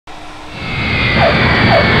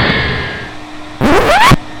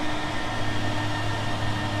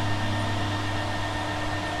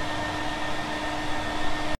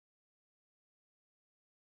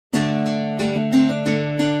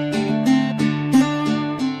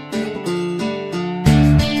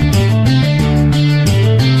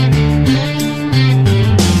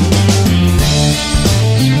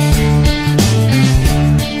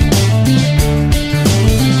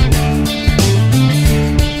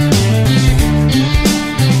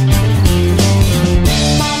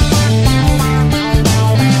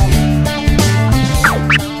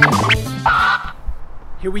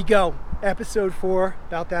Here we go. Episode 4,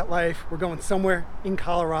 about that life. We're going somewhere in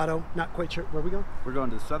Colorado. Not quite sure. Where are we going? We're going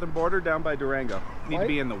to the southern border down by Durango. Need to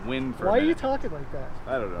be in the wind for a minute. Why are you talking like that?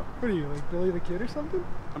 I don't know. What are you, like Billy the Kid or something?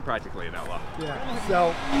 I'm practically an outlaw. Yeah,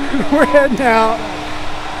 so we're heading out.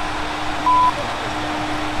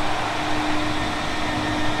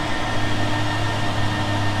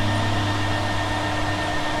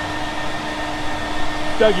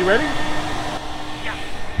 Doug, you ready?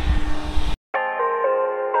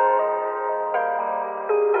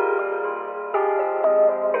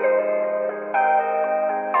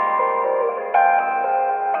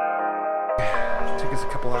 Took us a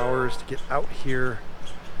couple hours to get out here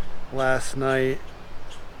last night.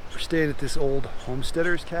 We're staying at this old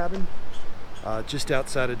homesteader's cabin just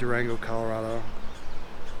outside of Durango, Colorado.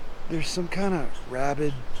 There's some kind of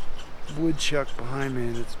rabid woodchuck behind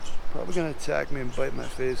me that's probably gonna attack me and bite my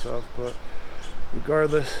face off, but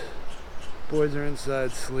regardless, boys are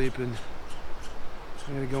inside sleeping.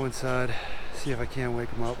 I'm gonna go inside, see if I can't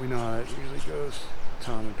wake them up. We know how it usually goes,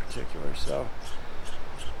 Tom in particular, so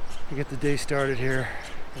we get the day started here.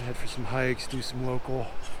 Gonna head for some hikes, do some local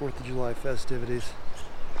 4th of July festivities.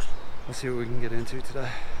 Let's see what we can get into today.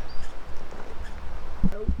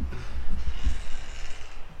 What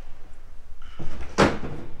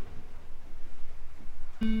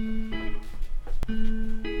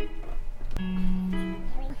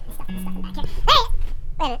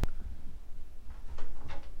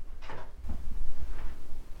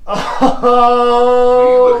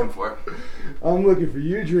are you looking for? I'm looking for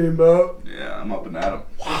you, Dreamboat. Yeah, I'm up and at 'em.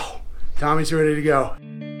 Wow. Tommy's ready to go.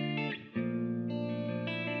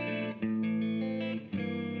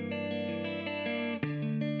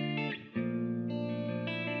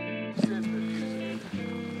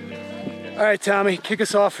 All right, Tommy, kick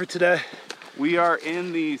us off for today. We are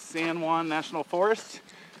in the San Juan National Forest,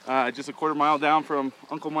 just a quarter mile down from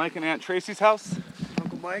Uncle Mike and Aunt Tracy's house.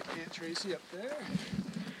 Uncle Mike, Aunt Tracy up there.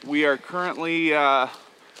 We are currently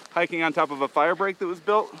hiking on top of a fire break that was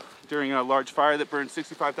built during a large fire that burned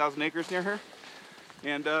 65,000 acres near here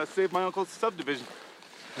and saved my uncle's subdivision.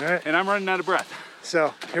 All right. And I'm running out of breath.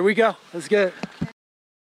 So, here we go. Let's get it.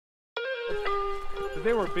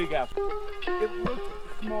 They were big apples. It looked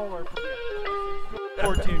smaller.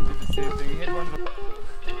 14 did the same thing. He hit one of the...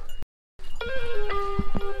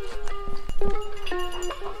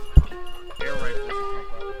 air rifles.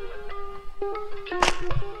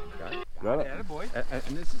 Got it. Yeah, boy.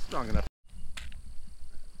 And this is strong enough.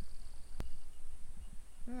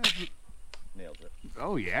 Nailed it.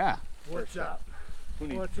 Oh yeah. What's up?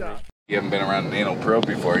 What's up? You haven't been around an anal probe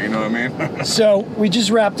before, you know what I mean? So we just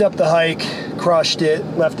wrapped up the hike, crushed it,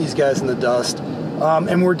 left these guys in the dust,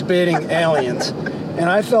 and we're debating aliens. And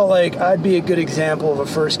I felt like I'd be a good example of a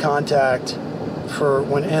first contact for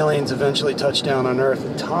when aliens eventually touch down on Earth.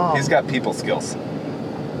 And Tom, He's got people skills.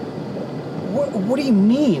 what do you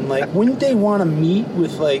mean? Like, wouldn't they want to meet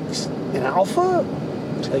with like an alpha,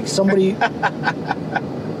 like somebody,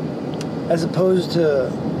 as opposed to,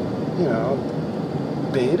 you know,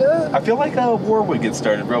 beta? I feel like a war would get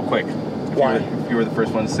started real quick. Why? If you were the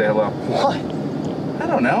first one to say hello. Why? I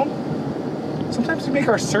don't know. Sometimes you make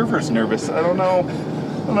our servers nervous. I don't know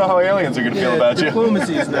how aliens are going to feel about you.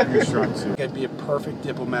 Diplomacy is not your strong suit. I'd be a perfect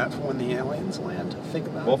diplomat for when the aliens land. Think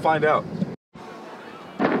about We'll it. find out.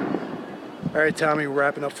 All right, Tommy, we're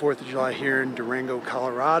wrapping up 4th of July here in Durango,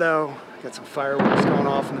 Colorado. Got some fireworks going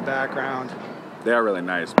off in the background. They are really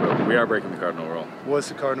nice, but we are breaking the cardinal rule. What's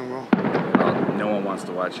the cardinal rule? No one wants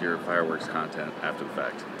to watch your fireworks content after the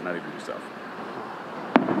fact, not even yourself.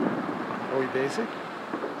 Are we basic?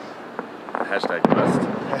 Hashtag blessed.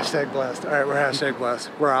 Hashtag blessed. All right, we're hashtag blessed.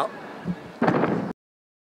 We're out.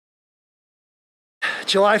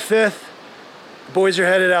 July 5th, the boys are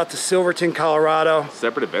headed out to Silverton, Colorado.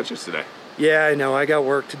 Separate adventures today. Yeah, I know. I got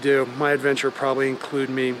work to do. My adventure will probably include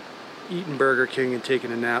me eating Burger King and taking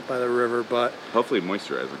a nap by the river, but Hopefully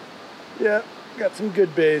moisturizing. yeah, got some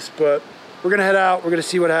good base, but we're going to head out. We're going to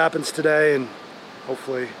see what happens today, and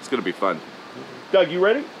hopefully... It's going to be fun. Doug, you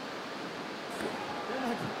ready?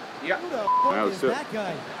 Yeah. Who the fuck is that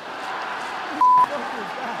guy?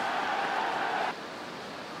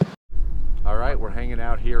 All right, we're hanging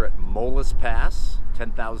out here at Molas Pass,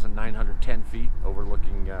 10,910 feet,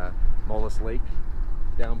 overlooking Molas Lake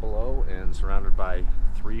down below and surrounded by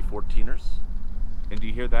 3 14ers. And do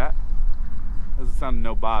you hear that? Doesn't sound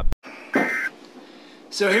no Bob.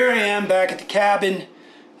 So here I am back at the cabin.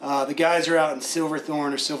 The guys are out in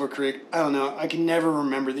Silverthorne or Silver Creek. I don't know. I can never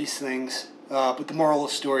remember these things. But the moral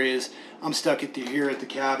of the story is I'm stuck here at the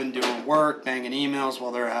cabin doing work, banging emails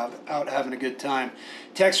while they're out having a good time.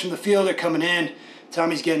 Texts from the field are coming in.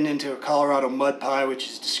 Tommy's getting into a Colorado mud pie, which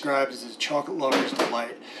is described as a chocolate lover's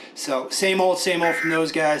delight. So same old from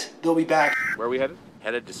those guys. They'll be back. Where are we headed?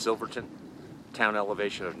 Headed to Silverton, town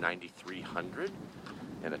elevation of 9,300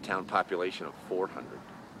 and a town population of 400.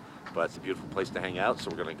 But it's a beautiful place to hang out, so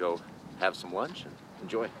we're going to go have some lunch and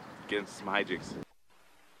enjoy. Get into some hijinks.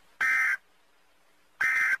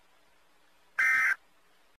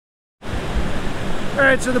 All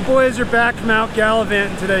right, so the boys are back from out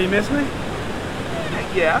gallivanting today. You miss me?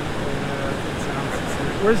 Yeah.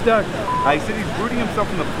 Where's Doug? He said he's rooting himself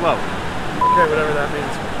in the flow. Okay, whatever that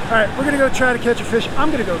means. All right, we're gonna go try to catch a fish.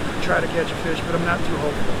 I'm gonna go try to catch a fish, but I'm not too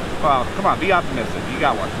hopeful. Well, come on, be optimistic. You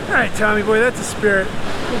got one. All right, Tommy boy, that's a spirit.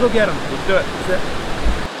 We'll go get him. Let's do it. That's it.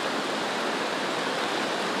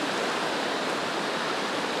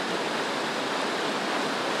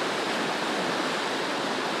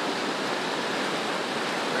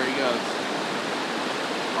 There he goes.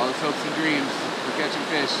 All his hopes and dreams for catching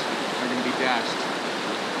fish are going to be dashed.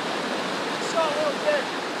 Saw a little bit.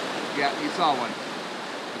 Yeah, you saw one.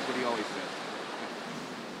 That's what he always says.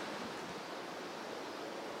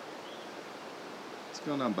 What's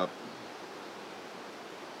going on, bub?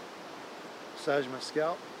 Massage my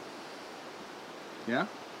scalp. Yeah?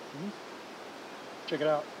 Check it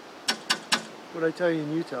out. What did I tell you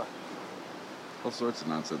in Utah? All sorts of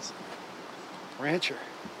nonsense. Rancher.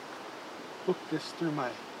 Booked this through my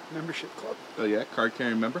membership club. Oh yeah, card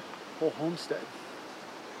carrying member? Whole homestead.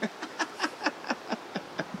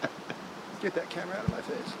 Get that camera out of my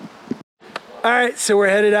face. All right, so we're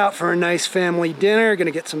headed out for a nice family dinner. Gonna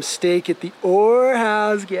get some steak at the Orr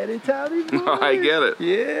House. Get it, Tommy boy? I get it.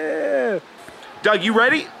 Yeah. Doug, you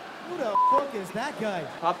ready? Who the fuck is that guy?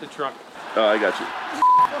 Pop the trunk. Oh, I got you.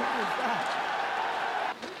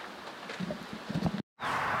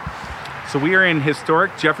 So we are in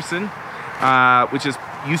historic Jefferson, which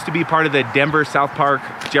used to be part of the Denver South Park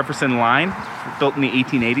Jefferson line, built in the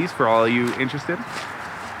 1880s for all of you interested.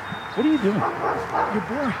 What are you doing? You're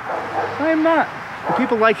boring. I am not. The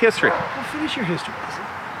people like history. Well, finish your history lesson.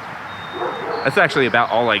 That's actually about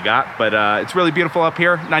all I got, but it's really beautiful up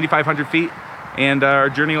here, 9,500 feet, and our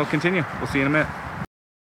journey will continue. We'll see you in a minute.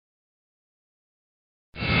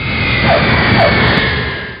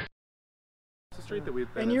 It's the street that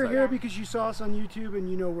we've been And you're inside. here because you saw us on YouTube and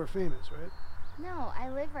you know we're famous, right? No, I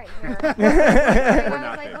live right here. I was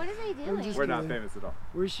not like, famous. what are they doing? just We're not kidding. famous at all.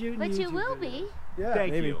 We're shooting But you YouTube will videos. be. Yeah.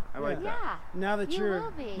 Thank maybe. you. I like that. Yeah. Now that You you're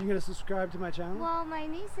will be. gonna subscribe to my channel? Well, my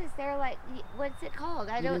nieces, they're like, what's it called?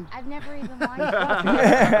 I've never even watched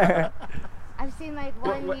it. I've seen like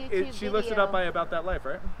one YouTube She looks it video. up by About That Life,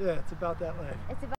 right? Yeah, it's about that life. It's about